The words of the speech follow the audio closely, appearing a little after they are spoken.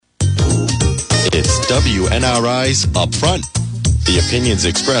WNRI's Upfront. The opinions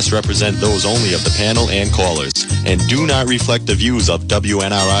expressed represent those only of the panel and callers and do not reflect the views of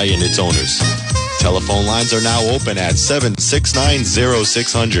WNRI and its owners. Telephone lines are now open at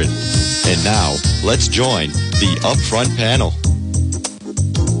 769-0600. And now, let's join the Upfront panel.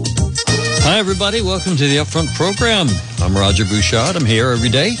 Hi, everybody. Welcome to the Upfront program. I'm Roger Bouchard. I'm here every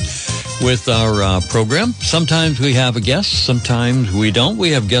day with our program. Sometimes we have a guest. Sometimes we don't.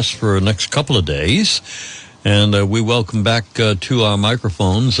 We have guests for the next couple of days. And we welcome back to our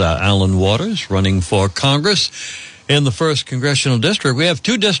microphones Alan Waters, running for Congress in the 1st Congressional District. We have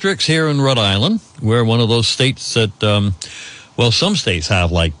 2 districts here in Rhode Island. We're one of those states that, some states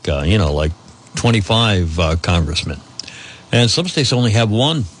have like 25 congressmen. And some states only have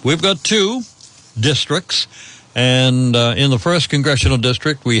 1. We've got 2 districts. And in the 1st Congressional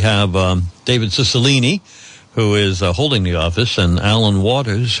District, we have David Cicilline, who is holding the office, and Alan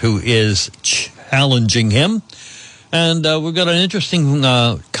Waters, who is challenging him. And we've got an interesting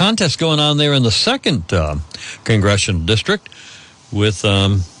contest going on there in the 2nd Congressional District with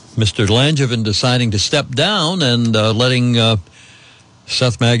Mr. Langevin deciding to step down and letting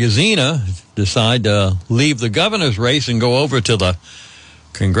Seth Magaziner decide to leave the governor's race and go over to the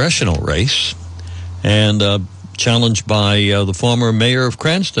congressional race, and challenged by the former mayor of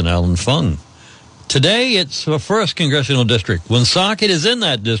Cranston, Alan Fung. Today, it's the 1st Congressional District. Woonsocket is in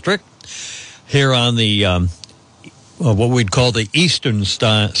that district here on the what we'd call the eastern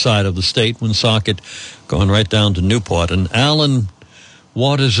side of the state, Woonsocket, going right down to Newport. And Alan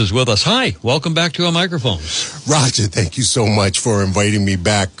Waters is with us. Hi, welcome back to our microphones. Roger, thank you so much for inviting me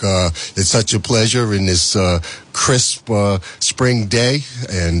back. It's such a pleasure in this crisp spring day,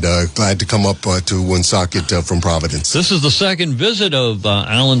 and glad to come up to Woonsocket from Providence. This is the 2nd visit of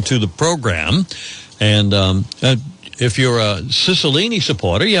Alan to the program, and if you're a Cicilline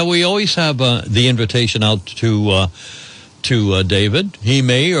supporter, we always have the invitation out to David. He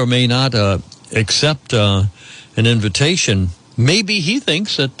may or may not accept an invitation. Maybe he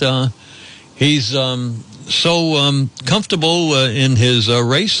thinks that he's so comfortable in his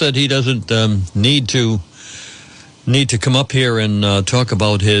race that he doesn't need to come up here and talk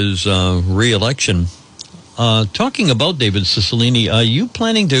about his re-election. Talking about David Cicilline, are you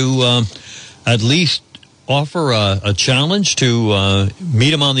planning to at least offer a challenge to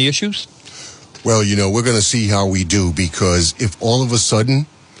meet him on the issues? Well, we're going to see how we do, because if all of a sudden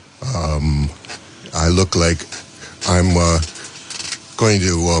I look like I'm going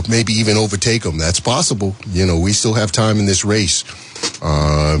to maybe even overtake him, that's possible. We still have time in this race.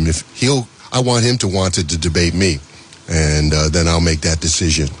 I want him to want to debate me, and then I'll make that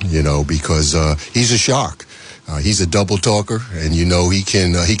decision, because he's a shark. He's a double talker, and he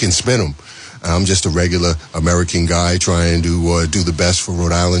can spin them. I'm just a regular American guy trying to do the best for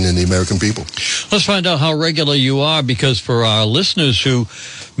Rhode Island and the American people. Let's find out how regular you are, because for our listeners who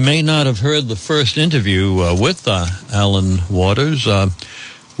may not have heard the first interview with Alan Waters,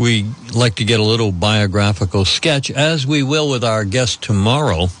 we like to get a little biographical sketch, as we will with our guest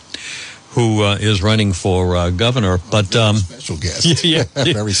tomorrow, who is running for governor. But special guest.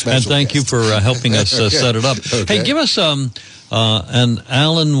 Very special. And thank you for helping us set it up. Okay. Hey, give us an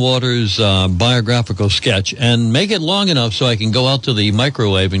Alan Waters biographical sketch, and make it long enough so I can go out to the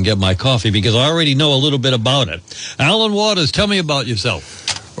microwave and get my coffee, because I already know a little bit about it. Alan Waters, tell me about yourself.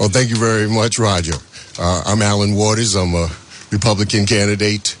 Well, thank you very much, Roger. I'm Alan Waters. I'm a Republican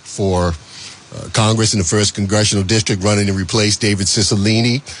candidate for Congress in the 1st Congressional District, running to replace David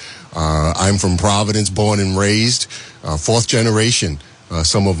Cicilline. I'm from Providence, born and raised, 4th generation.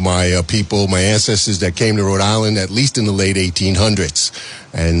 Some of my people, my ancestors that came to Rhode Island at least in the late 1800s.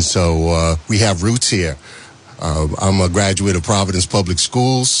 And so we have roots here. I'm a graduate of Providence Public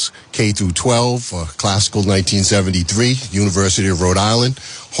Schools, K through 12, classical 1973, University of Rhode Island,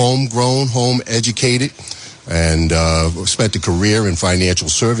 homegrown, home educated, and spent a career in financial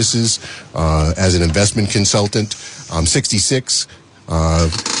services as an investment consultant. I'm 66.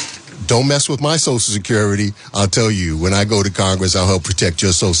 Don't mess with my Social Security. I'll tell you, when I go to Congress, I'll help protect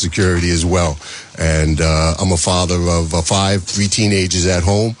your Social Security as well. And I'm a father of 5, 3 teenagers at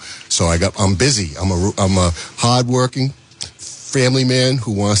home. So I'm busy. I'm a hardworking family man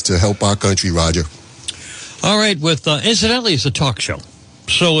who wants to help our country, Roger. All right. Incidentally, it's a talk show.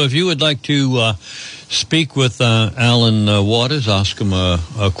 So if you would like to speak with Alan Waters, ask him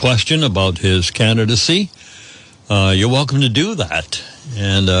a question about his candidacy, you're welcome to do that.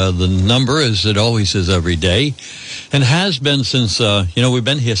 And the number, as it always is every day, and has been since, we've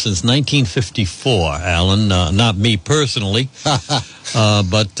been here since 1954, Alan. Not me personally, but...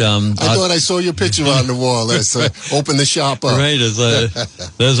 I thought I saw your picture on the wall. Let's open the shop up. Right.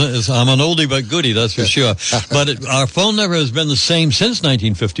 I'm an oldie but goodie, that's for sure. But our phone number has been the same since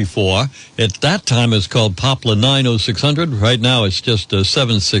 1954. At that time, it's called Poplar 90600. Right now, it's just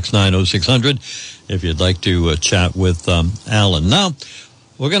 7690600 if you'd like to chat with Alan. Now,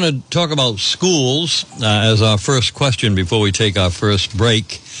 we're going to talk about schools as our first question before we take our first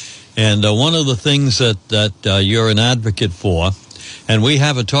break. And one of the things that you're an advocate for, and we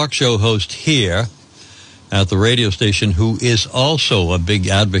have a talk show host here at the radio station who is also a big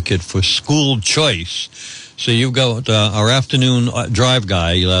advocate for school choice. So you've got our afternoon drive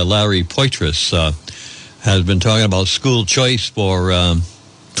guy, Larry Poitras, has been talking about school choice for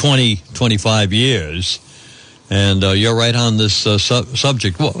 25 years. And you're right on this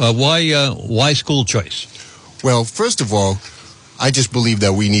subject. Why school choice? Well, first of all, I just believe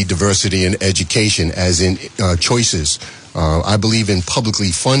that we need diversity in education, as in choices. I believe in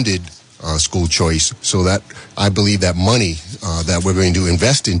publicly funded school choice, so that I believe that money that we're going to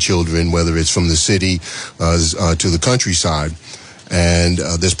invest in children, whether it's from the city to the countryside, and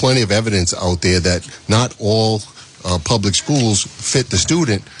there's plenty of evidence out there that not all public schools fit the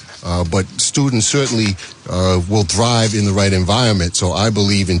student, but students certainly will thrive in the right environment. So I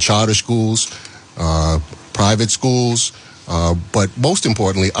believe in charter schools, private schools, but most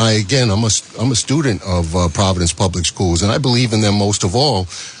importantly, I'm a student of Providence Public Schools, and I believe in them most of all.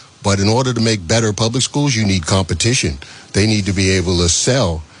 But in order to make better public schools, you need competition. They need to be able to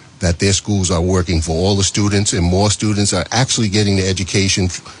sell that their schools are working for all the students, and more students are actually getting the education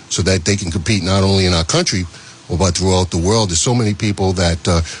so that they can compete not only in our country, but throughout the world. There's so many people that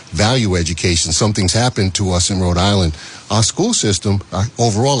value education. Something's happened to us in Rhode Island. Our school system,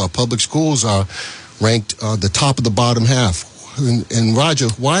 overall, our public schools are ranked the top of the bottom half. And Roger,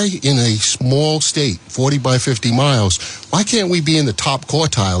 why in a small state, 40 by 50 miles, why can't we be in the top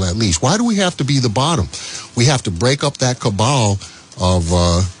quartile at least? Why do we have to be the bottom? We have to break up that cabal of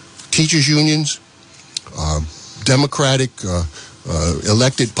teachers' unions, Democratic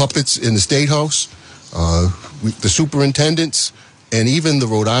elected puppets in the State House, the superintendents, and even the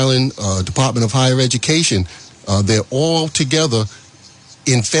Rhode Island Department of Higher Education. They're all together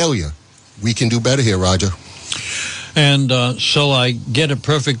in failure. We can do better here, Roger. And so I get it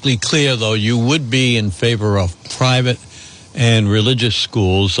perfectly clear, though, you would be in favor of private and religious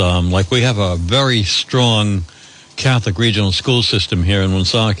schools. Like we have a very strong Catholic regional school system here in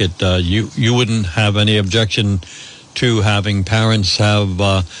Woonsocket. You wouldn't have any objection to having parents have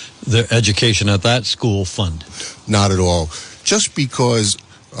their education at that school fund? Not at all. Just because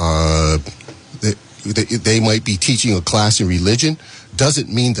they might be teaching a class in religion doesn't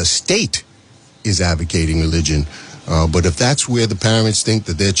mean the state is advocating religion. But if that's where the parents think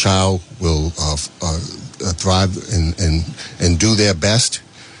that their child will thrive and do their best,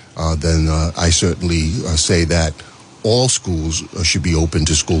 then I certainly say that all schools should be open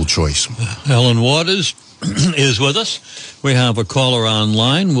to school choice. Ellen Waters is with us. We have a caller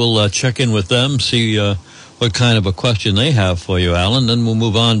online. We'll check in with them, see what kind of a question they have for you, Alan. Then we'll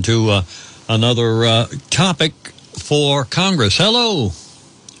move on to another topic for Congress. Hello.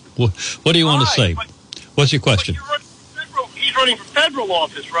 What do you want to say? What's your question? He's running for federal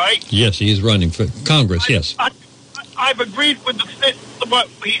office, right? Yes, he's running for Congress, yes. I've agreed with what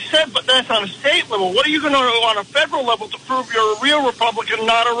he said, but that's on a state level. What are you going to do on a federal level to prove you're a real Republican,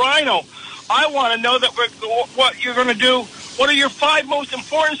 not a rhino? I want to know that what you're going to do. What are your 5 most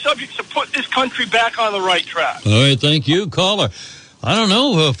important subjects to put this country back on the right track? All right, thank you, caller. I don't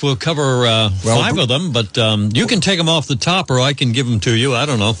know if we'll cover 5 of them, but you can take them off the top, or I can give them to you. I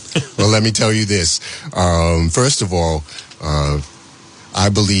don't know. Well, let me tell you this. First of all, I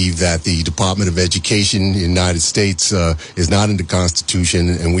believe that the Department of Education in the United States is not in the Constitution,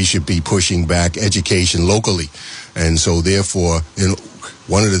 and we should be pushing back education locally. And so, therefore,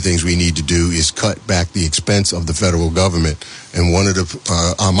 one of the things we need to do is cut back the expense of the federal government. And one of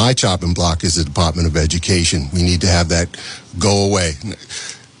the, on my chopping block is the Department of Education. We need to have that go away.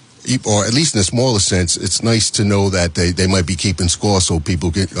 Or at least in a smaller sense, it's nice to know that they might be keeping score so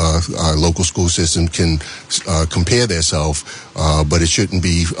people get, our local school system can compare themselves. But it shouldn't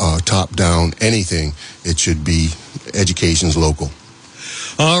be top-down anything. It should be education's local.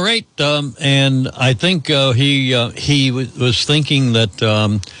 All right, and I think he was thinking that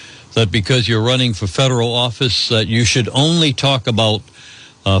that because you're running for federal office, that you should only talk about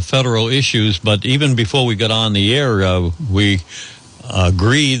federal issues. But even before we got on the air, we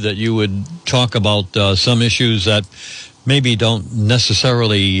agreed that you would talk about some issues that maybe don't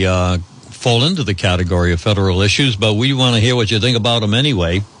necessarily fall into the category of federal issues, but we want to hear what you think about them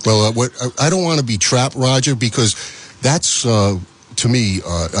anyway. Well, I don't want to be trapped, Roger, because that's, to me,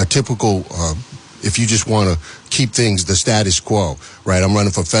 a typical, if you just want to keep things the status quo, right? I'm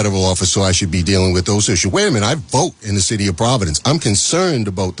running for federal office, so I should be dealing with those issues. Wait a minute, I vote in the city of Providence. I'm concerned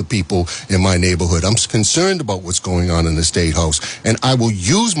about the people in my neighborhood. I'm concerned about what's going on in the State House. And I will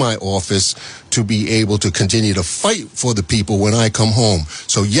use my office to be able to continue to fight for the people when I come home.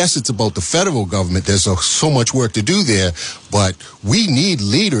 So yes, it's about the federal government. There's so much work to do there, but we need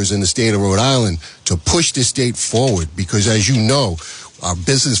leaders in the state of Rhode Island to push this state forward because, as you know, our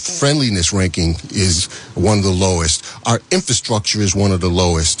business friendliness ranking is one of the lowest. Our infrastructure is one of the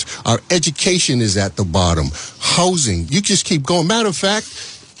lowest. Our education is at the bottom. Housing, you just keep going. Matter of fact,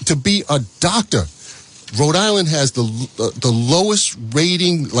 to be a doctor, Rhode Island has the lowest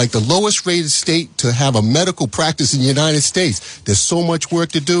rating, like the lowest rated state to have a medical practice in the United States. There's so much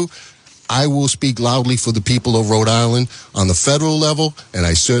work to do. I will speak loudly for the people of Rhode Island on the federal level, and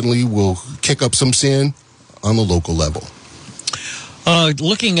I certainly will kick up some sin on the local level.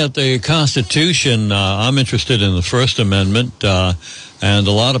 Looking at the Constitution, I'm interested in the First Amendment, and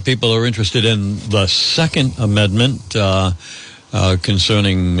a lot of people are interested in the Second Amendment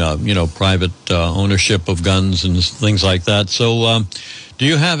concerning, private ownership of guns and things like that. So, do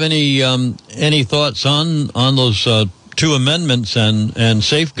you have any thoughts on those two amendments and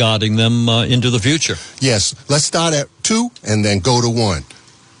safeguarding them into the future? Yes, let's start at 2 and then go to 1.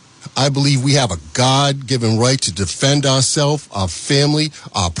 I believe we have a God-given right to defend ourselves, our family,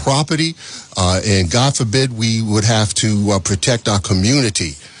 our property, and God forbid we would have to protect our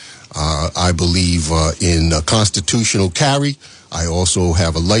community. I believe in constitutional carry. I also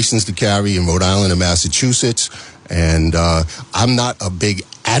have a license to carry in Rhode Island and Massachusetts, and I'm not a big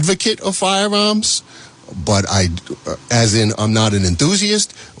advocate of firearms, but I'm not an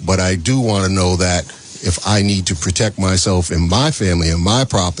enthusiast, but I do want to know that if I need to protect myself and my family and my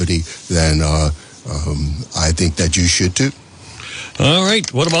property, then I think that you should too. All right.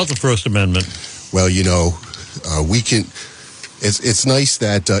 What about the First Amendment? Well, we can. It's nice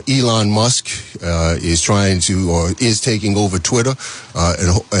that Elon Musk is trying to or is taking over Twitter,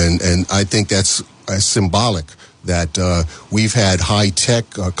 and I think that's symbolic that we've had high-tech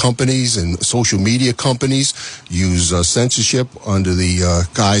companies and social media companies use censorship under the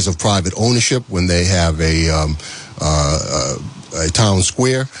guise of private ownership when they have a town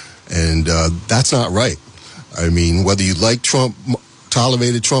square, and that's not right. I mean, whether you like Trump,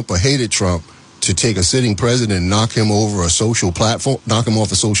 tolerated Trump, or hated Trump, to take a sitting president and knock him over a social platform, knock him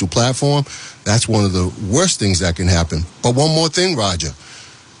off a social platform, that's one of the worst things that can happen. But one more thing, Roger.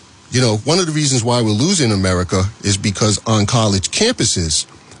 One of the reasons why we're losing America is because on college campuses,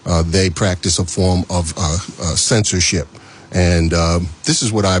 they practice a form of censorship. And this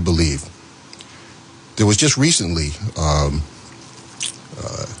is what I believe. There was just recently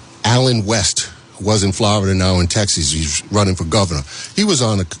Alan West, who was in Florida, now in Texas. He's running for governor. He was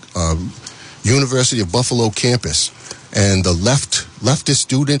on a University of Buffalo campus, and the leftist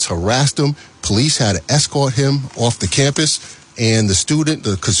students harassed him. Police had to escort him off the campus. And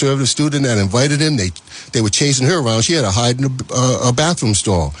the conservative student that invited him, they were chasing her around. She had to hide in a bathroom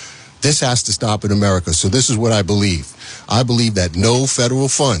stall. This has to stop in America. So this is what I believe. I believe that no federal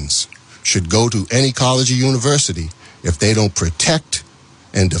funds should go to any college or university if they don't protect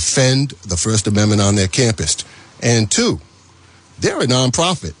and defend the First Amendment on their campus. And 2, they're a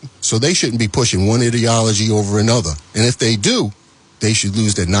nonprofit, so they shouldn't be pushing one ideology over another. And if they do, they should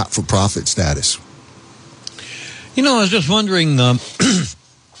lose their not-for-profit status. I was just wondering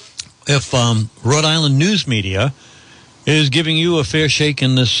if Rhode Island news media is giving you a fair shake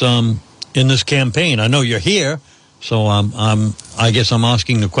in this campaign. I know you're here, so I guess I'm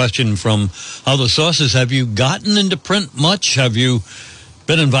asking the question from other sources. Have you gotten into print much? Have you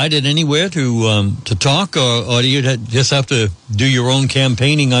been invited anywhere to talk, or do you just have to do your own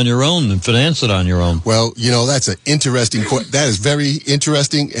campaigning on your own and finance it on your own? Well, that's an interesting that is very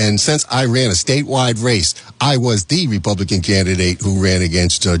interesting. And since I ran a statewide race, I was the Republican candidate who ran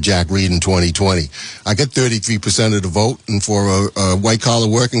against Jack Reed in 2020. I got 33% of the vote, and for a white-collar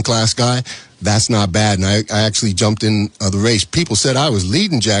working-class guy, that's not bad. And I actually jumped in the race. People said I was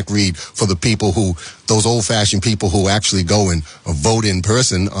leading Jack Reed for the people those old-fashioned people who actually go and vote in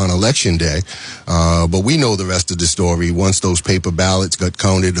person on Election Day. But we know the rest of the story. Once those paper ballots got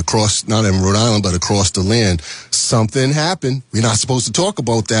counted across, not in Rhode Island, but across the land, something happened. We're not supposed to talk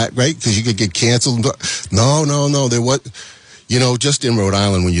about that, right? Because you could get canceled. No. just in Rhode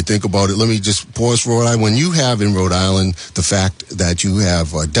Island, when you think about it, let me just pause for Rhode Island. When you have in Rhode Island the fact that you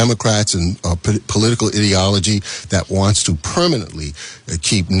have Democrats and political ideology that wants to permanently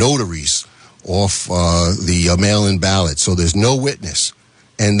keep notaries off the mail-in ballot, so there's no witness.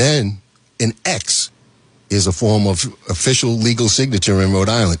 And then an X is a form of official legal signature in Rhode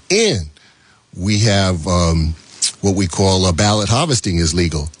Island. And we have what we call ballot harvesting is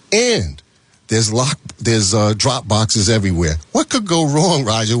legal. And there's drop boxes everywhere. What could go wrong,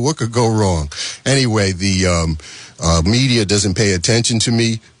 Roger? What could go wrong? Anyway, the media doesn't pay attention to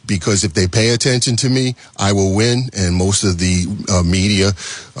me, because if they pay attention to me, I will win. And most of the media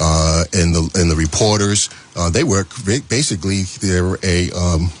and the reporters, they work basically. They're a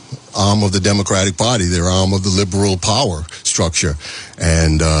arm of the Democratic Party. They're arm of the liberal power structure,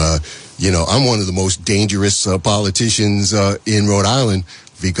 and I'm one of the most dangerous politicians in Rhode Island,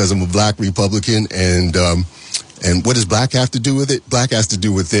 because I'm a black Republican. And what does black have to do with it? Black has to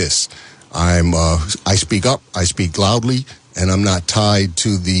do with this. I speak up, I speak loudly, and I'm not tied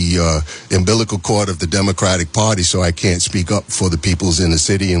to the umbilical cord of the Democratic Party, so I can't speak up for the peoples in the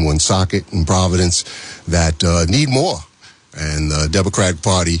city in Woonsocket and Providence that need more. And the Democratic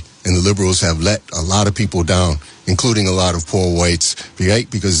Party and the liberals have let a lot of people down, including a lot of poor whites, right?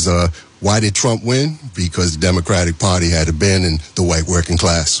 Because why did Trump win? Because the Democratic Party had abandoned the white working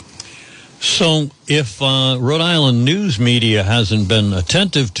class. So if Rhode Island news media hasn't been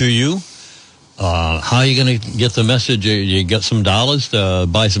attentive to you, how are you going to get the message? You get some dollars to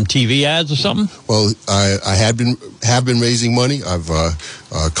buy some TV ads or something? Well, I have been raising money. I've a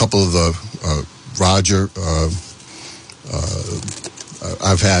couple of the Roger.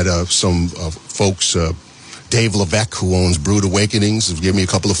 I've had some folks. Dave Levesque, who owns Brood Awakenings, has given me a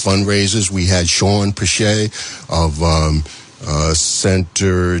couple of fundraisers. We had Sean Pichet of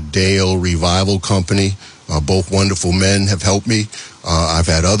Center Dale Revival Company. Both wonderful men have helped me. I've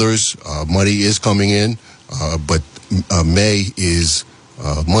had others. Money is coming in, but May is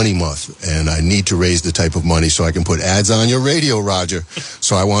money month, and I need to raise the type of money so I can put ads on your radio, Roger.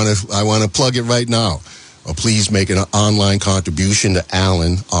 So I want to plug it right now. Please make an online contribution to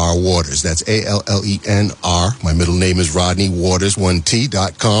Allen R. Waters. That's ALLENR. My middle name is Rodney Waters,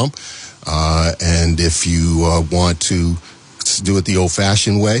 1T.com. And if you want to do it the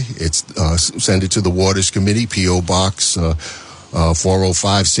old-fashioned way, it's send it to the Waters Committee, P.O. Box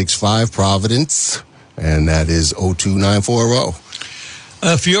 40565, Providence, and that is 02940.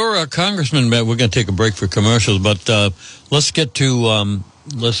 If you're a congressman, Matt, we're going to take a break for commercials, but let's get to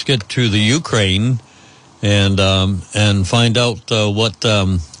the Ukraine and find out what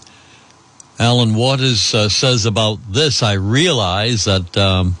Alan Waters says about this. I realize that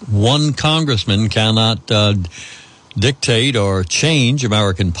one congressman cannot dictate or change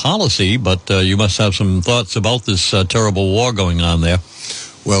American policy, but you must have some thoughts about this terrible war going on there.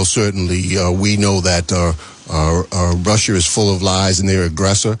 Well, certainly we know that Russia is full of lies and they're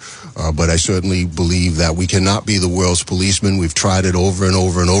aggressor, but I certainly believe that we cannot be the world's policeman. We've tried it over and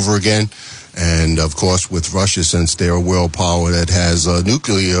over and over again. And, of course, with Russia, since they're a world power that has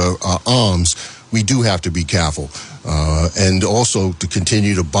nuclear arms, we do have to be careful. And also to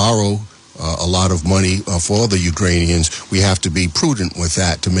continue to borrow a lot of money for the Ukrainians, we have to be prudent with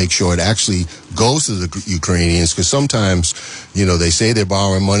that to make sure it actually goes to the Ukrainians, because sometimes, they say they're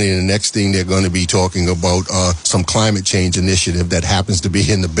borrowing money and the next thing they're going to be talking about some climate change initiative that happens to be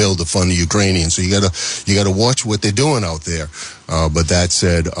in the bill to fund the Ukrainians. So you gotta watch what they're doing out there. But that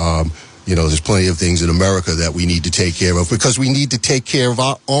said, there's plenty of things in America that we need to take care of, because we need to take care of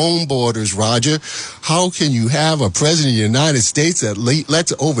our own borders, Roger. How can you have a president of the United States that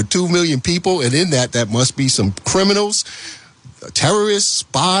lets over 2 million people, and in that must be some criminals, terrorists,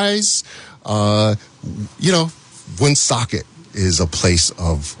 spies? Woonsocket is a place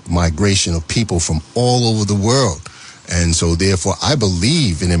of migration of people from all over the world. And so, therefore, I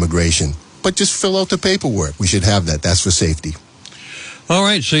believe in immigration. But just fill out the paperwork. We should have that. That's for safety. All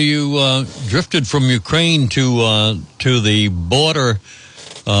right, so you drifted from Ukraine to the border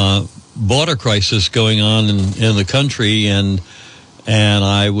crisis going on in the country, and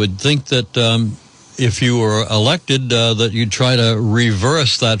I would think that if you were elected, that you'd try to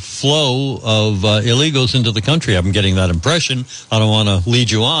reverse that flow of illegals into the country. I'm getting that impression. I don't want to lead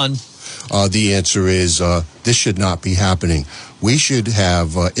you on. The answer is this should not be happening. We should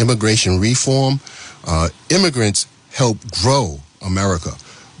have immigration reform. Immigrants help grow America,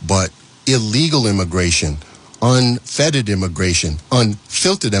 but illegal immigration, unfettered immigration,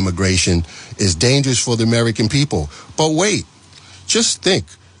 unfiltered immigration is dangerous for the American people. But wait, just think.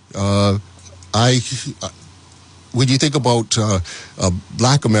 when you think about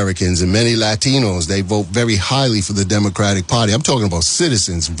black Americans and many Latinos, they vote very highly for the Democratic Party. I'm talking about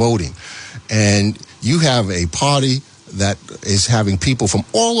citizens voting. And you have a party that is having people from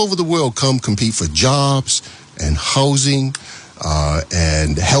all over the world come compete for jobs and housing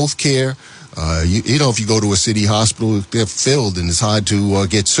and health care. You know, if you go to a city hospital, they're filled and it's hard to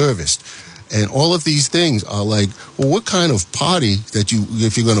get serviced. And all of these things are like, well, what kind of party that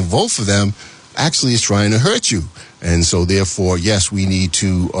if you're going to vote for them, actually is trying to hurt you? And so, therefore, yes, we need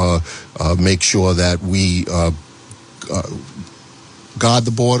to make sure that we guard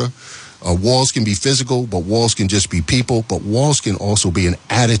the border. Walls can be physical, but walls can just be people. But walls can also be an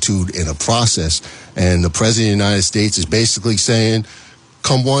attitude and a process. And the President of the United States is basically saying,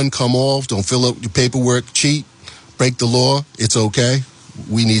 come one, come all, don't fill up your paperwork, cheat, break the law, it's okay.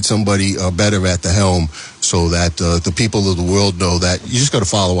 We need somebody better at the helm so that the people of the world know that you just got to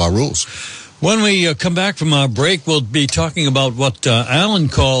follow our rules. When we come back from our break, we'll be talking about what Alan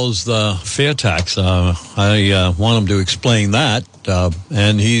calls the fair tax. I want him to explain that,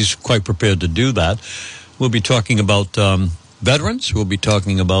 and he's quite prepared to do that. We'll be talking about veterans. We'll be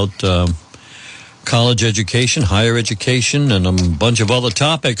talking about college education, higher education, and a bunch of other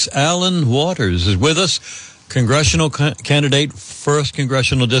topics. Alan Waters is with us, congressional candidate, 1st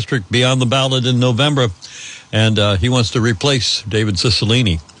Congressional District, be on the ballot in November, and he wants to replace David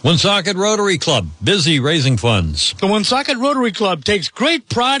Cicilline. Woonsocket Rotary Club, busy raising funds. The Woonsocket Rotary Club takes great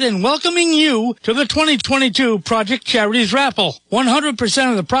pride in welcoming you to the 2022 Project Charities Raffle. 100%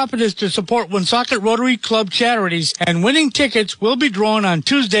 of the profit is to support Woonsocket Rotary Club charities, and winning tickets will be drawn on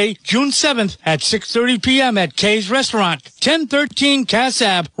Tuesday, June 7th at 6:30 p.m. at Kay's Restaurant, 1013 Cass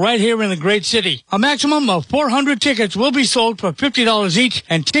Ave, right here in the great city. A maximum of 400 tickets will be sold for $50 each,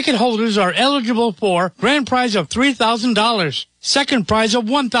 and ticket holders are eligible for grand prize of $3,000. Second prize of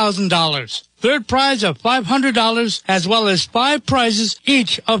 $1,000. Third prize of $500, as well as 5 prizes,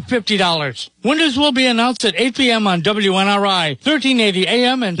 each of $50. Winners will be announced at 8 p.m. on WNRI, 1380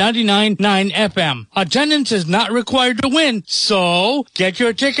 AM and 99.9 FM. Attendance is not required to win, so get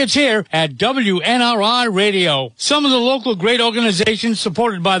your tickets here at WNRI Radio. Some of the local great organizations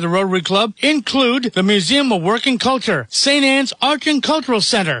supported by the Rotary Club include the Museum of Working Culture, St. Anne's Arts and Cultural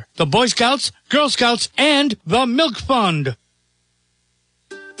Center, the Boy Scouts, Girl Scouts, and the Milk Fund.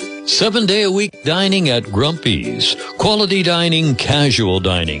 7-day-a-week dining at Grumpy's. Quality dining, casual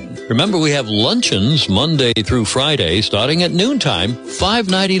dining. Remember, we have luncheons Monday through Friday, starting at noontime,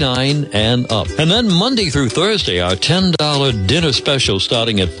 $5.99 and up. And then Monday through Thursday, our $10 dinner special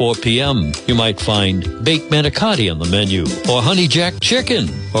starting at 4 p.m. You might find baked manicotti on the menu, or honey jack chicken,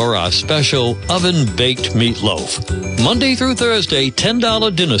 or our special oven-baked meatloaf. Monday through Thursday,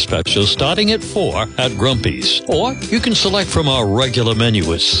 $10 dinner special starting at 4 at Grumpy's. Or you can select from our regular menu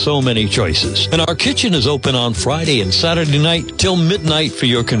with so many choices. And our kitchen is open on Friday and Saturday night till midnight for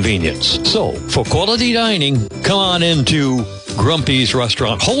your convenience. So, for quality dining, come on into Grumpy's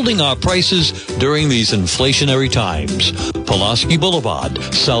Restaurant, holding our prices during these inflationary times. Pulaski Boulevard,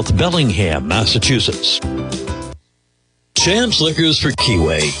 South Bellingham, Massachusetts. Champs Liquors for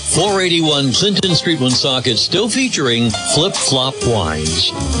Keyway, 481 Clinton Street, Woonsocket, still featuring Flip Flop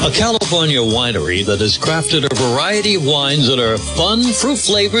Wines, a California winery that has crafted a variety of wines that are fun,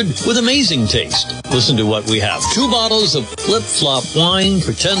 fruit-flavored, with amazing taste. Listen to what we have. 2 bottles of Flip Flop wine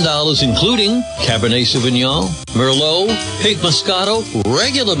for $10, including Cabernet Sauvignon, Merlot, Pink Moscato,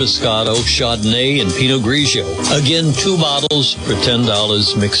 regular Moscato, Chardonnay, and Pinot Grigio. Again, 2 bottles for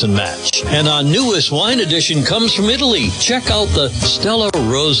 $10, mix and match. And our newest wine edition comes from Italy. Check out the Stella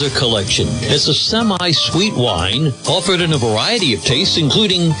Rosa collection. It's a semi-sweet wine offered in a variety of tastes,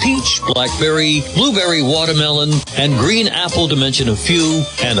 including peach, blackberry, blueberry, watermelon, and green apple, to mention a few,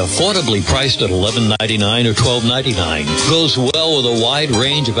 and affordably priced at $11.99 or $12.99. Goes well with a wide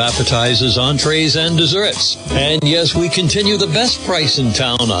range of appetizers, entrees, and desserts. And yes, we continue the best price in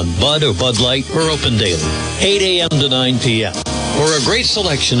town on Bud or Bud Light. We're open daily, 8 a.m. to 9 p.m. For a great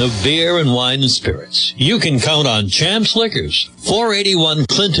selection of beer and wine and spirits, you can count on Champs Liquors, 481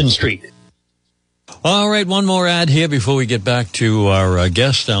 Clinton Street. All right, one more ad here before we get back to our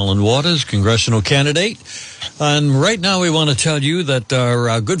guest, Alan Waters, congressional candidate. And right now we want to tell you that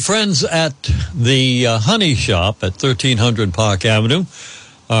our good friends at the Honey Shop at 1300 Park Avenue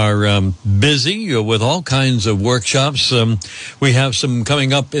are busy with all kinds of workshops. We have some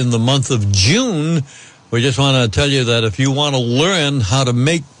coming up in the month of June. We just want to tell you that if you want to learn how to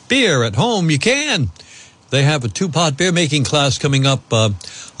make beer at home, you can. They have a 2-pot beer making class coming up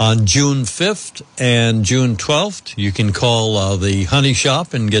on June 5th and June 12th. You can call the Honey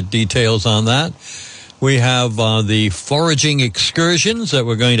Shop and get details on that. We have the foraging excursions that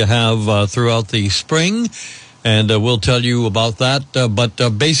we're going to have throughout the spring. And we'll tell you about that. But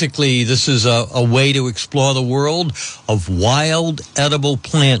basically, this is a way to explore the world of wild edible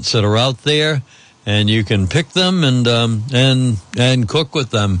plants that are out there. And you can pick them and cook with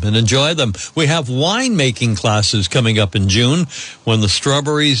them and enjoy them. We have winemaking classes coming up in June. When the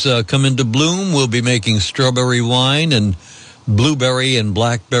strawberries come into bloom, we'll be making strawberry wine and blueberry and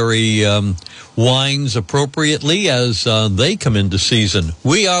blackberry wines appropriately as they come into season.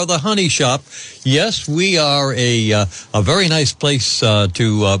 We are the Honey Shop. Yes, we are a very nice place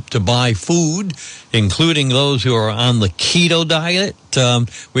to buy food, including those who are on the keto diet.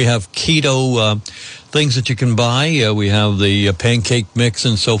 We have keto things that you can buy. We have the pancake mix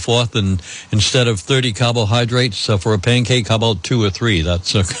and so forth. And instead of 30 carbohydrates for a pancake, how about 2 or 3?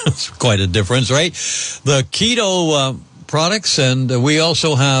 That's quite a difference, right? The keto products, and we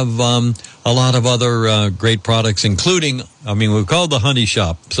also have a lot of other great products, including, we're called the Honey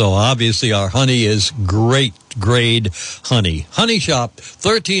Shop, so obviously our honey is great grade honey. Honey Shop,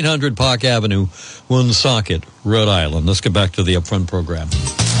 1300 Park Avenue, Woonsocket, Rhode Island. Let's get back to the Upfront program.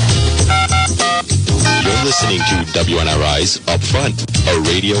 You're listening to WNRI's Upfront, a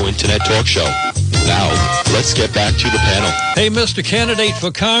radio internet talk show. Now, let's get back to the panel. Hey, Mr. Candidate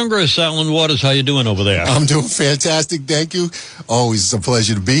for Congress, Alan Waters, how you doing over there? I'm doing fantastic, thank you. Always a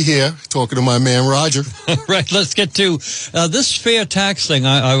pleasure to be here, talking to my man Roger. Right, let's get to this fair tax thing.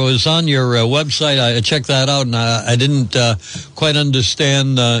 I was on your website. I checked that out, and I didn't quite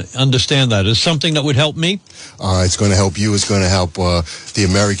understand that. Is something that would help me? It's going to help you. It's going to help the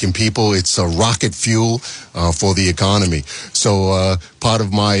American people. It's a rocket fuel for the economy. So part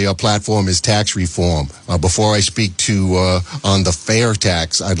of my platform is tax reform. Before I speak to on the fair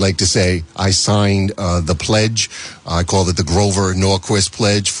tax, I'd like to say I signed the pledge. I call it the Grover Norquist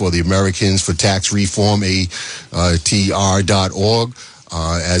Pledge for the Americans for Tax Reform, ATR.org.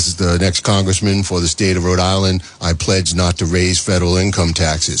 As the next congressman for the state of Rhode Island, I pledge not to raise federal income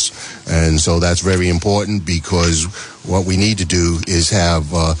taxes. And so that's very important, because what we need to do is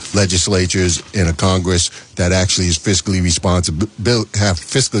have legislatures in a Congress that actually is fiscally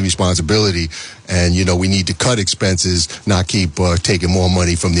responsibility. And, we need to cut expenses, not keep taking more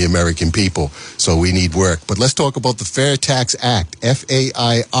money from the American people. So we need work. But let's talk about the Fair Tax Act,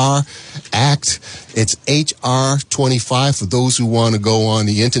 FAIR Act. It's HR 25. For those who want to go on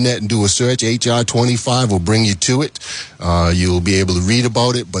the internet and do a search, HR 25 will bring you to it. You'll be able to read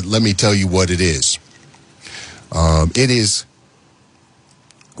about it, but let me tell you what it is. It is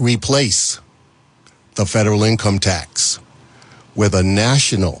replace the federal income tax with a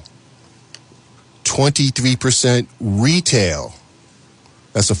national 23% retail.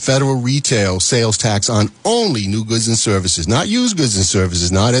 That's a federal retail sales tax on only new goods and services, not used goods and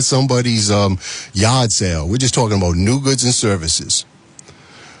services, not at somebody's yard sale. We're just talking about new goods and services.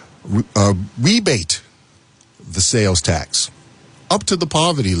 Rebate the sales tax up to the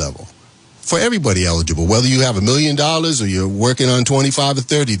poverty level for everybody eligible, whether you have $1 million or you're working on $25,000 or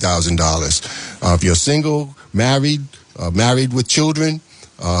 $30,000. If you're single, married with children,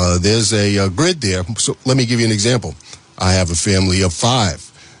 there's a grid there. So let me give you an example. I have a family of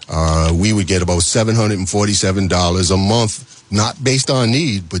 5. We would get about $747 a month, not based on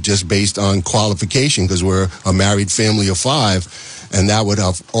need, but just based on qualification, because we're a married family of 5, and that would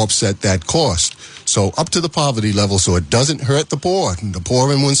offset that cost. So up to the poverty level, so it doesn't hurt the poor. The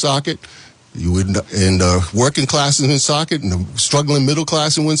poor in Woonsocket, you would in the working class in Woonsocket, and the struggling middle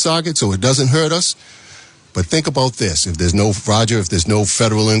class in Woonsocket, so it doesn't hurt us. But think about this: if there's no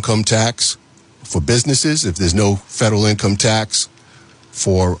federal income tax for businesses, if there's no federal income tax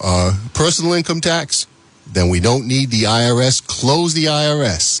for personal income tax, then we don't need the IRS. Close the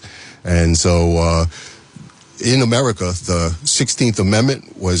IRS. And so in America, the 16th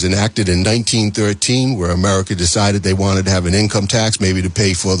Amendment was enacted in 1913, where America decided they wanted to have an income tax, maybe to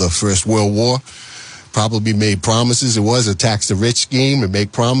pay for the First World War. Probably made promises. It was a tax the rich scheme and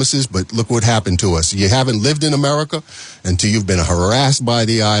make promises, but look what happened to us. You haven't lived in America until you've been harassed by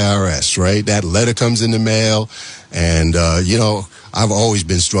the IRS, right? That letter comes in the mail, and, I've always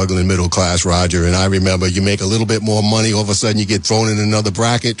been struggling middle class, Roger, and I remember you make a little bit more money, all of a sudden you get thrown in another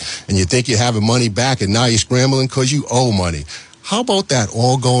bracket, and you think you're having money back, and now you're scrambling because you owe money. How about that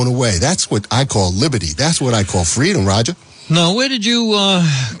all going away? That's what I call liberty. That's what I call freedom, Roger. Now, where did you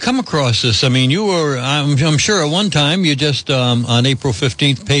come across this? I mean, you were, I'm sure at one time you just, on April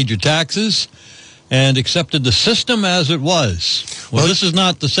 15th, paid your taxes, and accepted the system as it was. Well, this is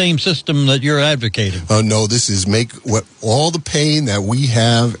not the same system that you're advocating. No, this is all the pain that we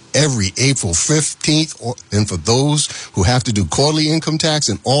have every April 15th, and for those who have to do quarterly income tax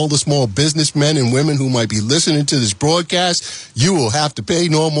and all the small businessmen and women who might be listening to this broadcast, you will have to pay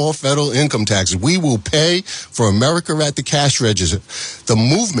no more federal income taxes. We will pay for America at the cash register. The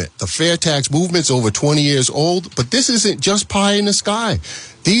movement, the fair tax movement's over 20 years old, but this isn't just pie in the sky.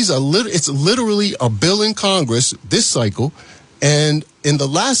 It's literally a bill in Congress this cycle. And in the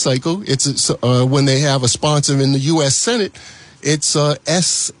last cycle, it's when they have a sponsor in the U.S. Senate, it's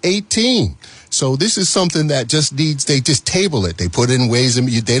S-18. So this is something that they just table it. They put in ways and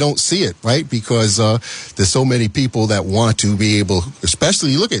they don't see it, right? Because there's so many people that want to be able,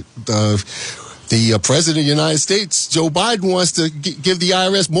 especially look at the President of the United States, Joe Biden, wants to give the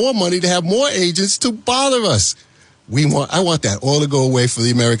IRS more money to have more agents to bother us. I want that all to go away for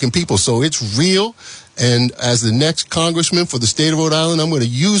the American people. So it's real. And as the next congressman for the state of Rhode Island, I'm going to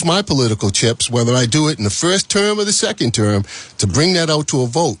use my political chips, whether I do it in the first term or the second term, to bring that out to a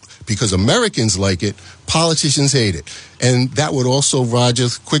vote. Because Americans like it, politicians hate it. And that would also, Roger,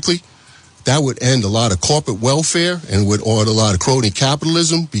 quickly, that would end a lot of corporate welfare and would end a lot of crony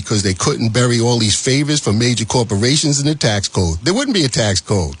capitalism because they couldn't bury all these favors from major corporations in the tax code. There wouldn't be a tax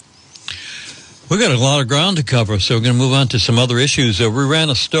code. We've got a lot of ground to cover, so we're going to move on to some other issues. We ran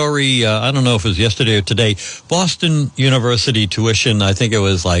a story, I don't know if it was yesterday or today, Boston University tuition, I think it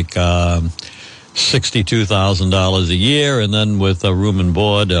was like $62,000 a year, and then with room and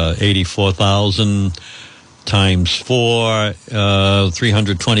board, $84,000 times 4,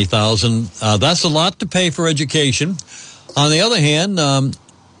 $320,000. That's a lot to pay for education. On the other hand,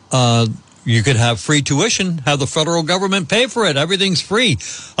 you could have free tuition, have the federal government pay for it. Everything's free.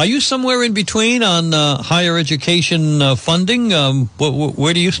 Are you somewhere in between on higher education funding?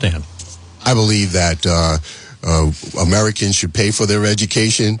 Where do you stand? I believe that Americans should pay for their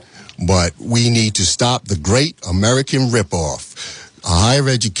education, but we need to stop the great American ripoff. Higher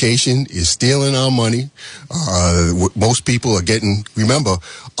education is stealing our money. Most people are getting, remember,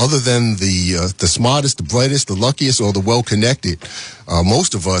 other than the smartest, the brightest, the luckiest, or the well-connected,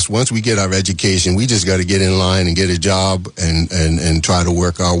 most of us, once we get our education, we just got to get in line and get a job and try to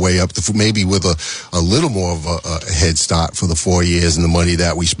work our way up to maybe with a little more of a head start for the 4 years and the money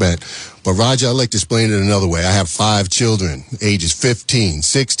that we spent. But, Roger, I'd like to explain it another way. I have 5 children, ages 15,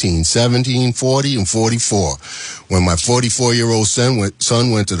 16, 17, 40, and 44. When my 44-year-old son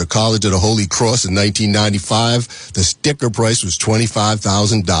went to the College of the Holy Cross in 1995, the sticker price was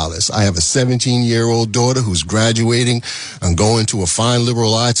 $25,000. I have a 17-year-old daughter who's graduating and going to a fine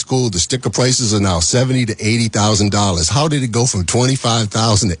liberal arts school. The sticker prices are now $70,000 to $80,000. How did it go from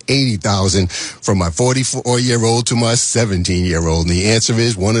 $25,000 to $80,000 from my 44-year-old to my 17-year-old? And the answer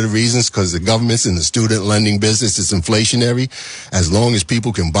is one of the reasons because the government's in the student lending business. It's inflationary. As long as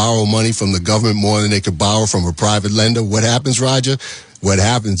people can borrow money from the government more than they could borrow from a private lender, what happens, Roger? What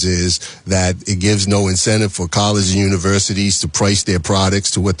happens is that it gives no incentive for colleges and universities to price their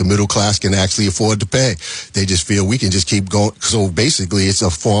products to what the middle class can actually afford to pay. They just feel we can just keep going. So basically, it's a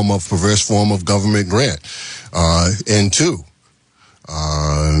perverse form of government grant. And two,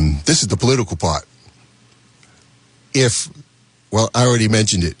 this is the political part. Well, I already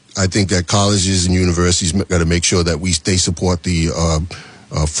mentioned it. I think that colleges and universities got to make sure that they support the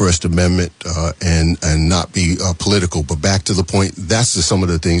First Amendment and not be political. But back to the point, that's some of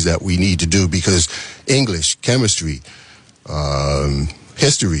the things that we need to do because English, chemistry,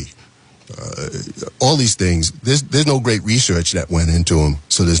 history, all these things, there's no great research that went into them.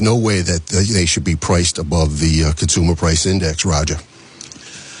 So there's no way that they should be priced above the Consumer Price Index, Roger.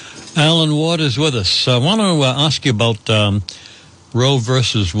 Alan Ward is with us. I want to ask you about Roe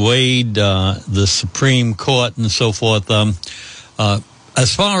versus Wade, the Supreme Court, and so forth.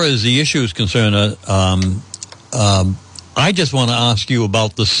 As far as the issue is concerned, I just want to ask you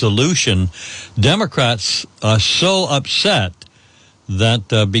about the solution. Democrats are so upset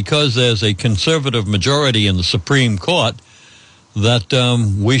that because there's a conservative majority in the Supreme Court, that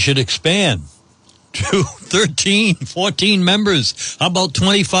we should expand to 13, 14 members. How about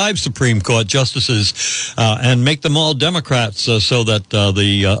 25 Supreme Court justices and make them all Democrats so that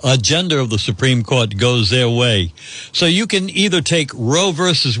the agenda of the Supreme Court goes their way. So you can either take Roe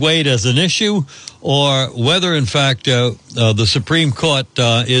versus Wade as an issue or whether, in fact, the Supreme Court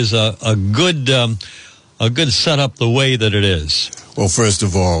is a good setup the way that it is. Well, first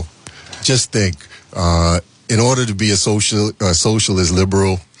of all, just think, in order to be a socialist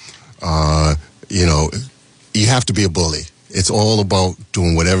liberal, you have to be a bully. It's all about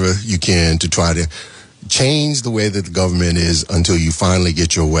doing whatever you can to try to change the way that the government is until you finally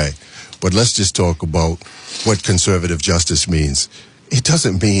get your way. But let's just talk about what conservative justice means. It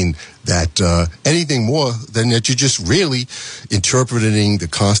doesn't mean that anything more than that you're just really interpreting the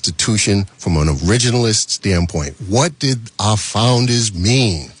Constitution from an originalist standpoint. What did our founders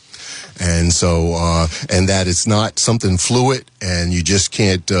mean? And so, and that it's not something fluid, and you just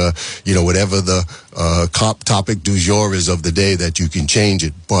can't, whatever the topic du jour is of the day, that you can change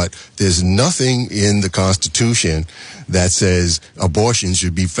it. But there's nothing in the Constitution that says abortion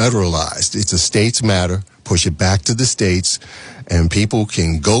should be federalized. It's a states matter. Push it back to the states, and people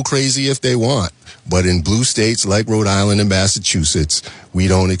can go crazy if they want. But in blue states like Rhode Island and Massachusetts, we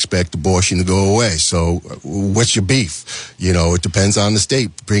don't expect abortion to go away. So what's your beef? It depends on the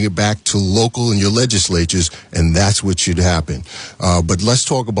state. Bring it back to local and your legislatures, and that's what should happen. But let's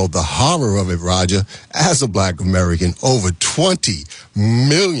talk about the horror of it, Roger. As a black American, over 20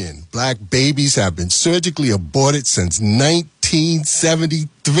 million black babies have been surgically aborted since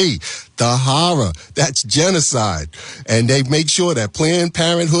 1973. The horror. That's genocide. And they make sure that Planned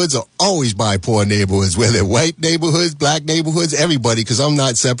Parenthoods are always by poor neighborhoods, whether they're white neighborhoods, black neighborhoods, everybody, because I'm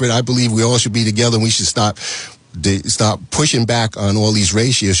not separate. I believe we all should be together, and we should stop pushing back on all these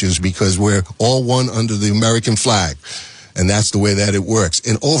race issues, because we're all one under the American flag. And that's the way that it works.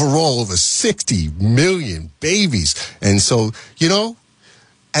 And overall, over 60 million babies. And so,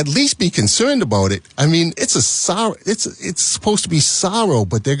 at least be concerned about it. I mean, it's a sorrow. It's supposed to be sorrow,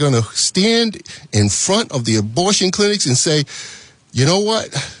 but they're going to stand in front of the abortion clinics and say, you know what?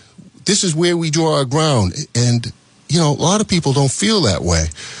 This is where we draw our ground. And, a lot of people don't feel that way.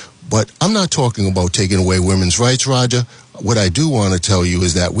 But I'm not talking about taking away women's rights, Roger. What I do want to tell you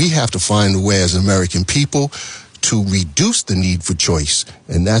is that we have to find a way as American people to reduce the need for choice.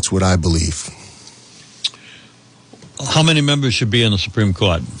 And that's what I believe. How many members should be in the Supreme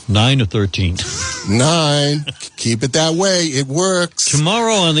Court? 9 or 13? 9. Keep it that way. It works.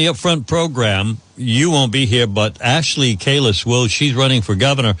 Tomorrow on the Upfront program, you won't be here, but Ashley Kalus will. She's running for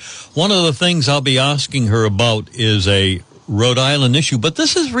governor. One of the things I'll be asking her about is a Rhode Island issue, but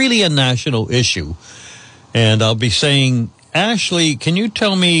this is really a national issue. And I'll be saying, Ashley, can you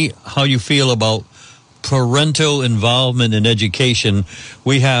tell me how you feel about parental involvement in education?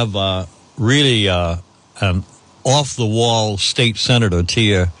 We have really off-the-wall state senator,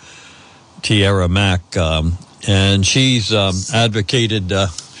 Tiara Mack, and she's advocated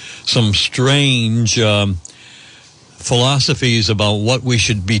some strange philosophies about what we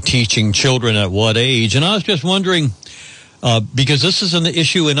should be teaching children at what age. And I was just wondering, because this is an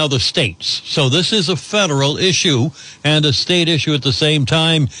issue in other states, so this is a federal issue and a state issue at the same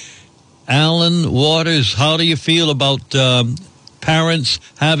time. Alan Waters, how do you feel about parents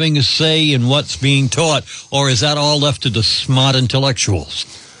having a say in what's being taught, or is that all left to the smart intellectuals?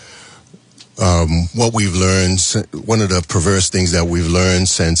 What we've learned, one of the perverse things that we've learned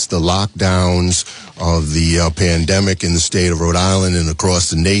since the lockdowns of the pandemic in the state of Rhode Island and across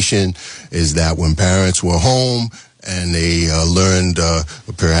the nation, is that when parents were home and they learned,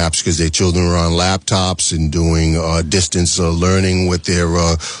 perhaps because their children were on laptops and doing distance learning with their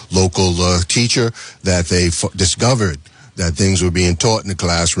local teacher, that they discovered that things were being taught in the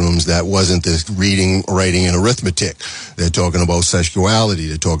classrooms that wasn't the reading, writing, and arithmetic. They're talking about sexuality.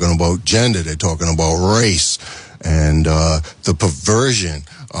 They're talking about gender. They're talking about race. And the perversion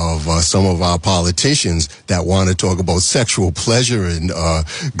of some of our politicians that want to talk about sexual pleasure in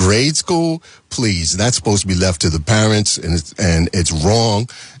grade school, please, that's supposed to be left to the parents, and it's wrong,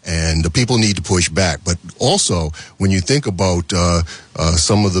 and the people need to push back. But also, when you think about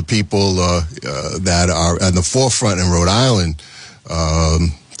some of the people that are at the forefront in Rhode Island,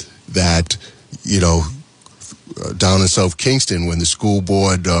 that, down in South Kingston, when the school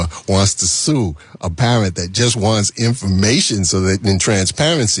board wants to sue a parent that just wants information so that in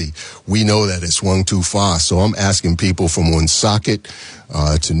transparency, we know that it swung too far. So I'm asking people from Woonsocket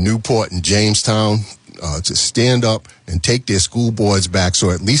to Newport and Jamestown to stand up and take their school boards back,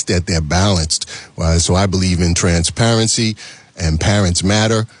 so at least that they're balanced. So I believe in transparency, and parents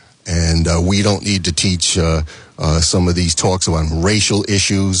matter, and we don't need to teach some of these talks about racial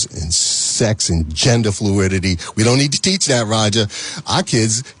issues and sex and gender fluidity. We don't need to teach that, Roger. Our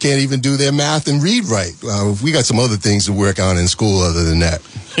kids can't even do their math and read right. We got some other things to work on in school other than that.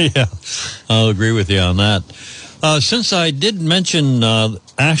 Yeah, I'll agree with you on that. Since I did mention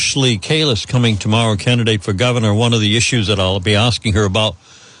Ashley Kalus coming tomorrow, candidate for governor, one of the issues that I'll be asking her about,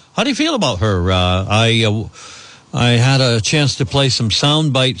 how do you feel about her? I had a chance to play some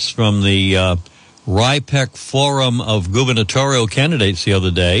sound bites from the RIPEC Forum of Gubernatorial Candidates the other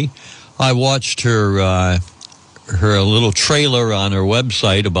day. I watched her little trailer on her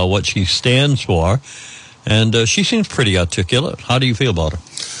website about what she stands for, And she seems pretty articulate. How do you feel about her?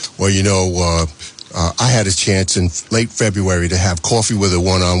 Well, you know, I had a chance in late February to have coffee with her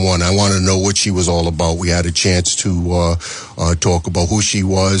one-on-one. I wanted to know what she was all about. We had a chance to talk about who she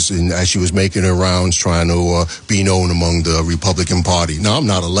was, and as she was making her rounds, trying to be known among the Republican Party. Now, I'm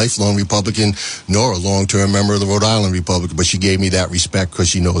not a lifelong Republican, nor a long-term member of the Rhode Island Republican, but she gave me that respect because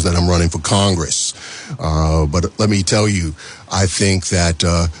she knows that I'm running for Congress. But let me tell you, I think that,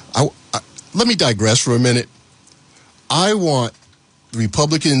 let me digress for a minute. I want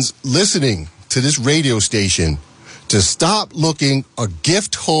Republicans listening to this radio station to stop looking a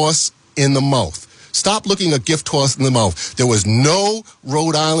gift horse in the mouth. Stop looking a gift horse in the mouth. There was no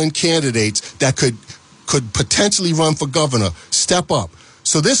Rhode Island candidates that could potentially run for governor. Step up.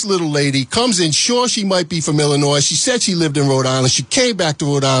 So this little lady comes in, sure, she might be from Illinois. She said she lived in Rhode Island. She came back to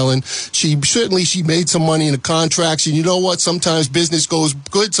Rhode Island. She made some money in the contracts. And you know what? Sometimes business goes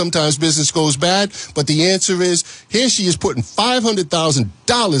good. Sometimes business goes bad. But the answer is, here she is putting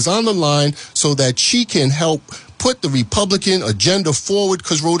 $500,000 on the line so that she can help put the Republican agenda forward,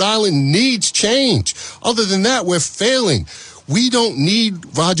 because Rhode Island needs change. Other than that, we're failing. We don't need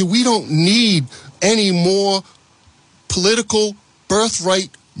any more political birthright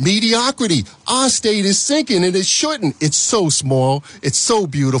mediocrity. Our state is sinking, and it shouldn't. It's so small. It's so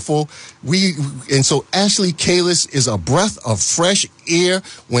beautiful. And so Ashley Kalus is a breath of fresh air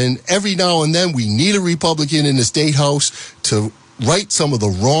when every now and then we need a Republican in the State House to right some of the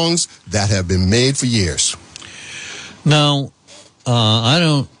wrongs that have been made for years. Now,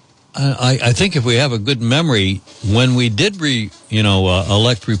 I think if we have a good memory, when we did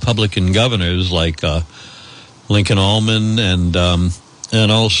elect Republican governors like Lincoln Alman and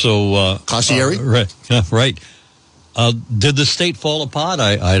also Cascieri? Right. Did the state fall apart?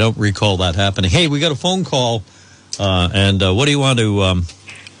 I don't recall that happening. Hey, we got a phone call, and what do you want to?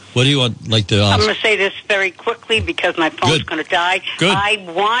 What do you like to ask? I'm going to say this very quickly because my phone's going to die. Good. I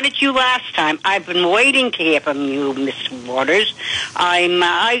wanted you last time. I've been waiting to hear from you, Mr. Waters. I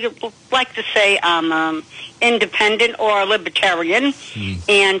like to say I'm independent or a libertarian,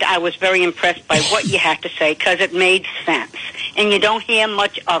 and I was very impressed by what you had to say because it made sense, and you don't hear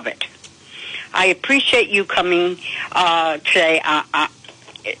much of it. I appreciate you coming today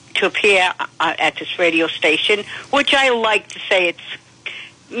to appear at this radio station, which I like to say it's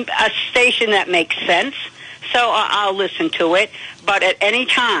a station that makes sense, so I'll listen to it. But at any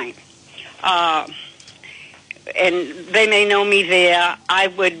time, and they may know me there, I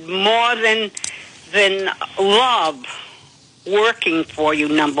would more than love working for you,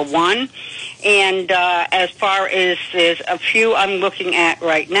 number one. And as far as there's a few I'm looking at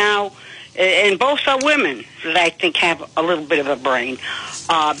right now, and both are women that I think have a little bit of a brain,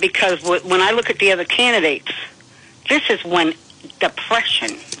 because when I look at the other candidates, this is when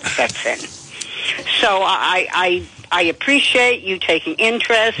depression sets in. So I appreciate you taking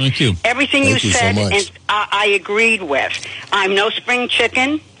interest. Thank you. Everything Thank you said, so much. and I agreed with. I'm no spring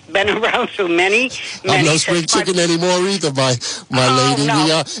chicken. Been around through many. I'm no spring chicken anymore either, my lady. No.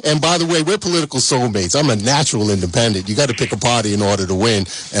 We are, and by the way, we're political soulmates. I'm a natural independent. You got to pick a party in order to win,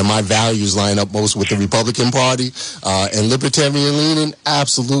 and my values line up most with the Republican Party and libertarian leaning.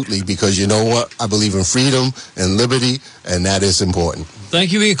 Absolutely, because you know what? I believe in freedom and liberty, and that is important.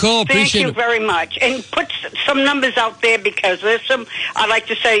 Thank you for your call. Appreciate Thank you very much. And put some numbers out there because there's some, I like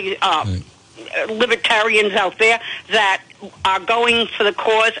to say, libertarians out there that are going for the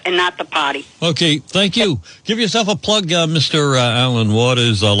cause and not the party. Okay, thank you. Give yourself a plug, Mr. Alan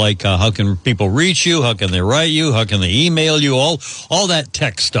Waters. How can people reach you? How can they write you? How can they email you? All that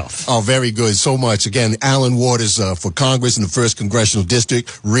tech stuff. Oh, very good. So much. Again, Alan Waters for Congress in the 1st Congressional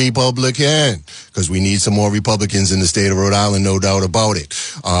District, Republican, because we need some more Republicans in the state of Rhode Island, no doubt about it.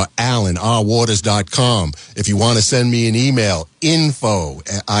 AlanRWaters.com. If you want to send me an email, info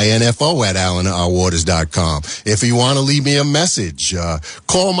at AlanRWaters.com. If you want to leave me a message,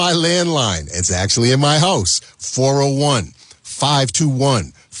 call my landline. It's actually in my house,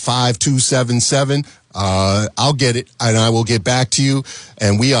 401-521-5277. I'll get it, and I will get back to you.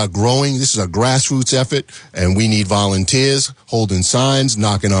 And we are growing. This is a grassroots effort, and we need volunteers holding signs,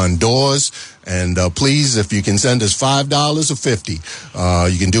 knocking on doors. And please, if you can send us $5 or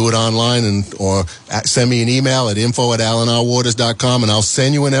 $50, you can do it online or send me an email at info@AlanRWaters.com, and I'll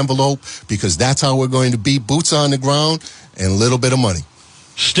send you an envelope, because that's how we're going to be boots on the ground and a little bit of money.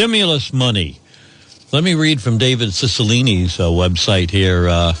 Stimulus money. Let me read from David Cicilline's website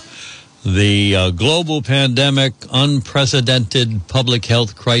here. The global pandemic, unprecedented public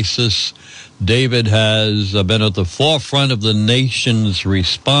health crisis. David has been at the forefront of the nation's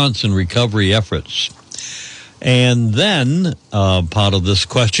response and recovery efforts. And then part of this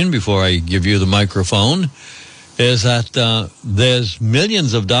question, before I give you the microphone, is that there's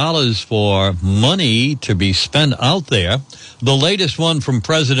millions of dollars for money to be spent out there. The latest one from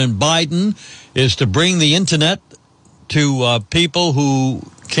President Biden is to bring the internet to people who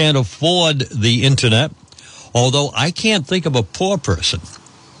can't afford the internet, although I can't think of a poor person.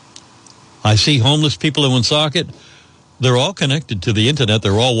 I see homeless people in Woonsocket. They're all connected to the internet.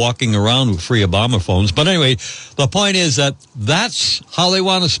 They're all walking around with free Obama phones. But anyway, the point is that that's how they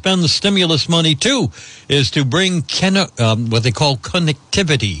want to spend the stimulus money, too, is to bring what they call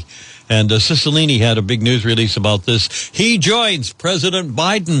connectivity. And Cicilline had a big news release about this. He joins President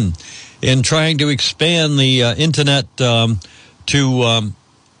Biden in trying to expand the internet to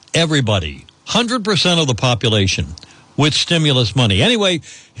everybody, 100% of the population with stimulus money. Anyway,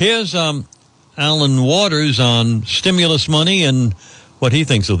 here's Alan Waters on stimulus money and what he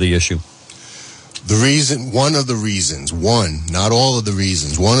thinks of the issue. One of the reasons, not all of the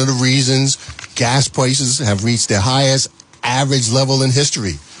reasons, one of the reasons gas prices have reached their highest average level in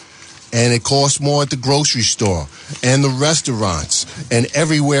history. And it costs more at the grocery store and the restaurants and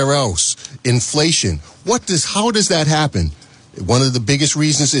everywhere else. Inflation. How does that happen? One of the biggest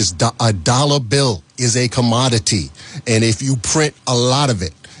reasons is a dollar bill is a commodity. And if you print a lot of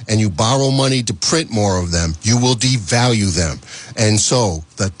it and you borrow money to print more of them, you will devalue them. And so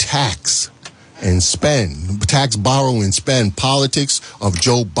the tax borrow and spend politics of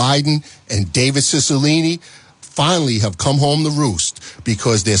Joe Biden and David Cicilline finally have come home to roost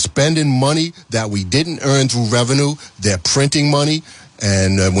because they're spending money that we didn't earn through revenue. They're printing money.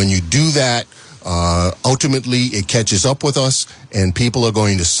 And when you do that, ultimately it catches up with us and people are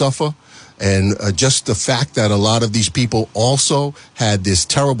going to suffer. And just the fact that a lot of these people also had this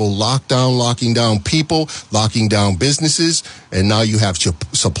terrible lockdown, locking down people, locking down businesses, and now you have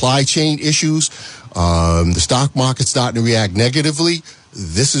supply chain issues. The stock market's starting to react negatively.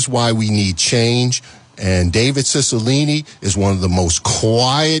 This is why we need change. And David Cicilline is one of the most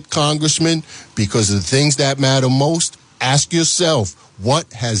quiet congressmen because of the things that matter most. Ask yourself,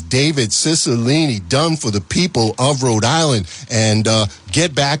 what has David Cicilline done for the people of Rhode Island? And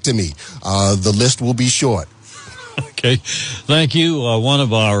get back to me. The list will be short. Okay. Thank you. One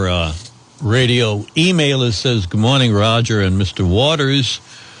of our radio emailers says, good morning, Roger and Mr. Waters.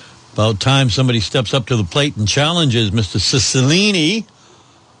 About time somebody steps up to the plate and challenges Mr. Cicilline,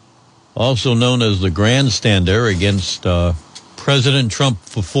 also known as the grandstander against President Trump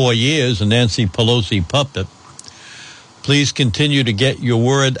for 4 years and Nancy Pelosi puppet. Please continue to get your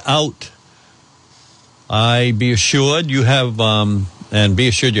word out. Be assured you have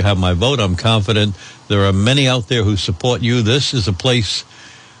my vote. I'm confident there are many out there who support you. There is a place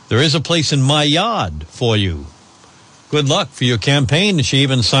in my yard for you. Good luck for your campaign. She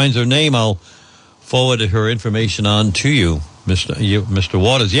even signs her name. I'll forward her information on to you, Mr.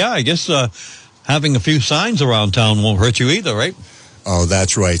 Waters. Yeah, I guess having a few signs around town won't hurt you either, right? Oh,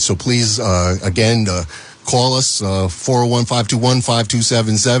 that's right. So please, again, call us,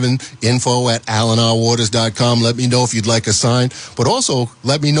 401-521-5277, info@alanrwaters.com. Let me know if you'd like a sign, but also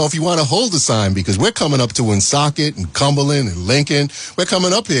let me know if you want to hold a sign because we're coming up to Woonsocket and Cumberland and Lincoln. We're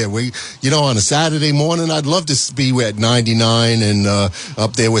coming up here. On a Saturday morning, I'd love to be at 99 and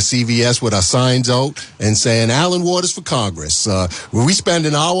up there with CVS with our signs out and saying, Alan Waters for Congress. When we spend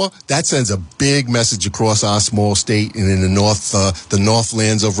an hour, that sends a big message across our small state and in the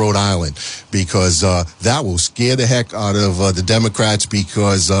Northlands of Rhode Island because that will scare the heck out of the Democrats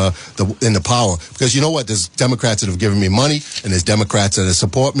because in the power. Because you know what? There's Democrats that have given me money, and there's Democrats that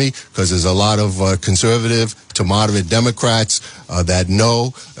support me because there's a lot of conservative to moderate Democrats that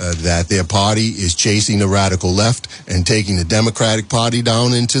know that their party is chasing the radical left and taking the Democratic Party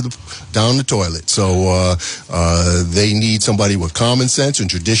down the toilet. So they need somebody with common sense and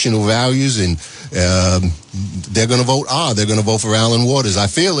traditional values, and they're going to vote. They're going to vote for Alan Waters. I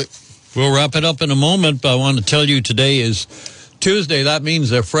feel it. We'll wrap it up in a moment, but I want to tell you today is Tuesday. That means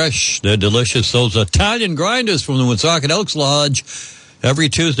they're fresh. They're delicious. Those Italian grinders from the Woonsocket Elks Lodge every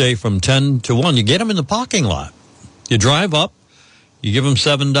Tuesday from 10 to 1. You get them in the parking lot. You drive up. You give them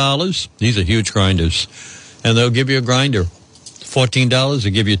 $7. These are huge grinders. And they'll give you a grinder. $14,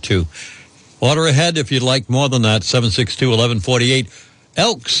 they'll give you 2. Order ahead if you'd like more than that. 762-1148.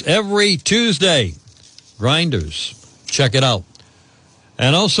 Elks every Tuesday. Grinders. Check it out.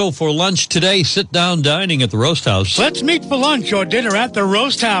 And also for lunch today, sit-down dining at the Roast House. Let's meet for lunch or dinner at the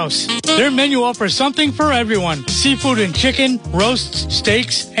Roast House. Their menu offers something for everyone. Seafood and chicken, roasts,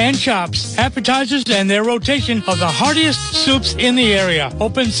 steaks, and chops, appetizers, and their rotation of the heartiest soups in the area.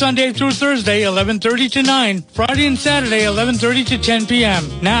 Open Sunday through Thursday, 11:30 to 9. Friday and Saturday, 11:30 to 10 p.m.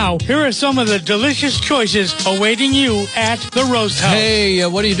 Now, here are some of the delicious choices awaiting you at the Roast House. Hey,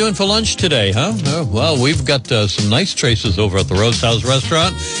 what are you doing for lunch today, huh? Well, we've got some nice choices over at the Roast House Restaurant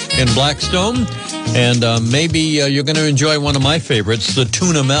in Blackstone, and maybe you're going to enjoy one of my favorites, the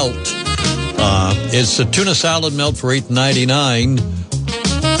tuna melt. It's a tuna salad melt for $8.99,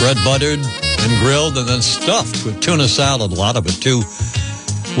 bread buttered and grilled and then stuffed with tuna salad, a lot of it too.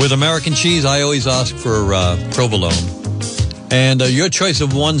 With American cheese, I always ask for provolone. And your choice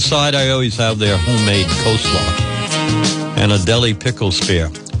of one side, I always have their homemade coleslaw and a deli pickle spear.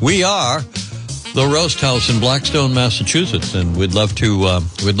 We are the Roast House in Blackstone, Massachusetts, and we'd love to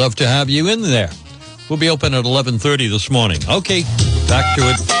have you in there. We'll be open at 11:30 this morning. Okay, back to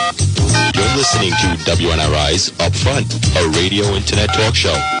it. You're listening to WNRI's Upfront, a radio internet talk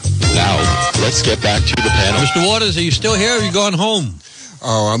show. Now, let's get back to the panel. Mr. Waters, are you still here or are you gone home?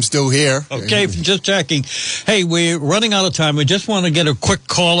 Oh, I'm still here. Okay, just checking. Hey, we're running out of time. We just want to get a quick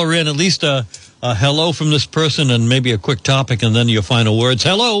caller in, at least a hello from this person and maybe a quick topic and then your final words.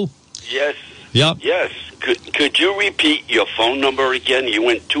 Hello. Yes. Yep. Yes. Could you repeat your phone number again? You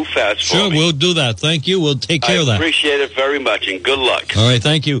went too fast for me. Sure, we'll do that. Thank you. We'll take care of that. I appreciate it very much, and good luck. All right,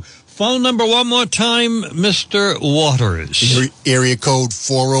 thank you. Phone number one more time, Mr. Waters. Area code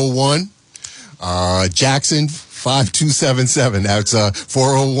 401, Jackson 5277. That's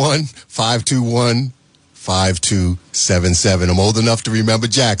 401-521-5277. I'm old enough to remember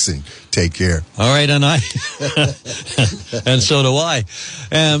Jackson. Take care. All right, and and so do I.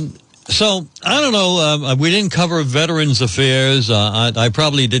 So, I don't know, we didn't cover Veterans Affairs. I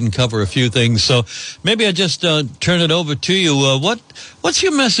probably didn't cover a few things. So maybe I just turn it over to you. What's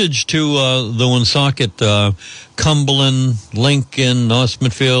your message to the Woonsocket, Cumberland, Lincoln, North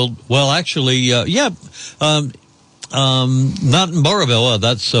Smithfield? Well, actually, not in Burrillville.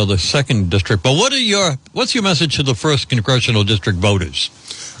 That's the 2nd district. But what's your message to the 1st Congressional District voters?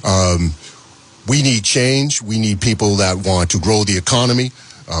 We need change. We need people that want to grow the economy.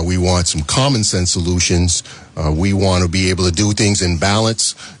 We want some common sense solutions. We want to be able to do things in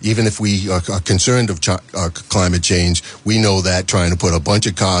balance. Even if we are concerned of climate change, we know that trying to put a bunch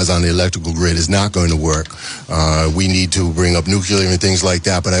of cars on the electrical grid is not going to work. We need to bring up nuclear and things like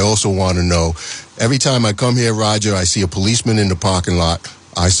that. But I also want to know, every time I come here, Roger, I see a policeman in the parking lot.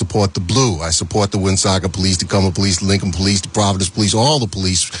 I support the Blue. I support the Woonsocket Police, the Cumberland Police, the Lincoln Police, the Providence Police, all the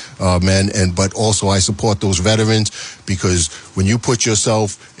police men. But also I support those veterans, because when you put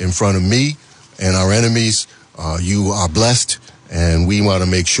yourself in front of me and our enemies, you are blessed. And we want to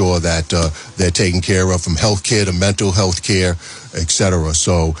make sure that they're taken care of, from health care to mental health care, etc.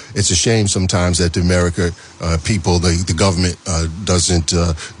 So it's a shame sometimes that the American people, the government, doesn't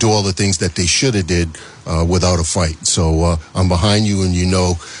do all the things that they should have did without a fight. So I'm behind you, and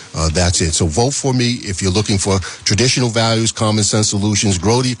that's it. So vote for me if you're looking for traditional values, common sense solutions,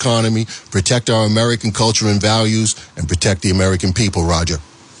 grow the economy, protect our American culture and values, and protect the American people, Roger.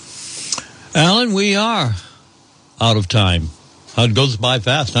 Alan, we are out of time. It goes by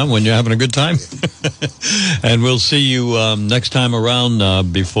fast, huh, when you're having a good time? And we'll see you next time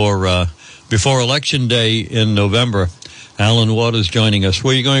around before Election Day in November. Alan Waters joining us.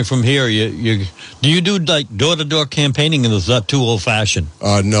 Where are you going from here? Do you do like door-to-door campaigning, and is that too old-fashioned?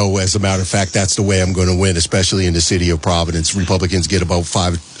 No, as a matter of fact, that's the way I'm going to win, especially in the city of Providence. Republicans get about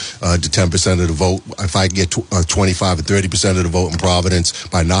 5 to 10% of the vote. If I get 25 or 30% of the vote in Providence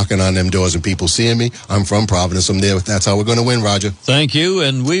by knocking on them doors and people seeing me, I'm from Providence. I'm there. That's how we're going to win, Roger. Thank you,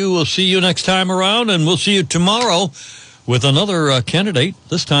 and we will see you next time around, and we'll see you tomorrow with another candidate,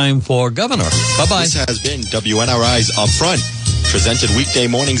 this time for governor. Bye-bye. This has been WNRI's Upfront, presented weekday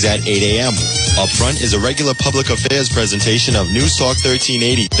mornings at 8 a.m. Upfront is a regular public affairs presentation of News Talk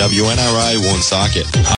 1380, WNRI Woonsocket.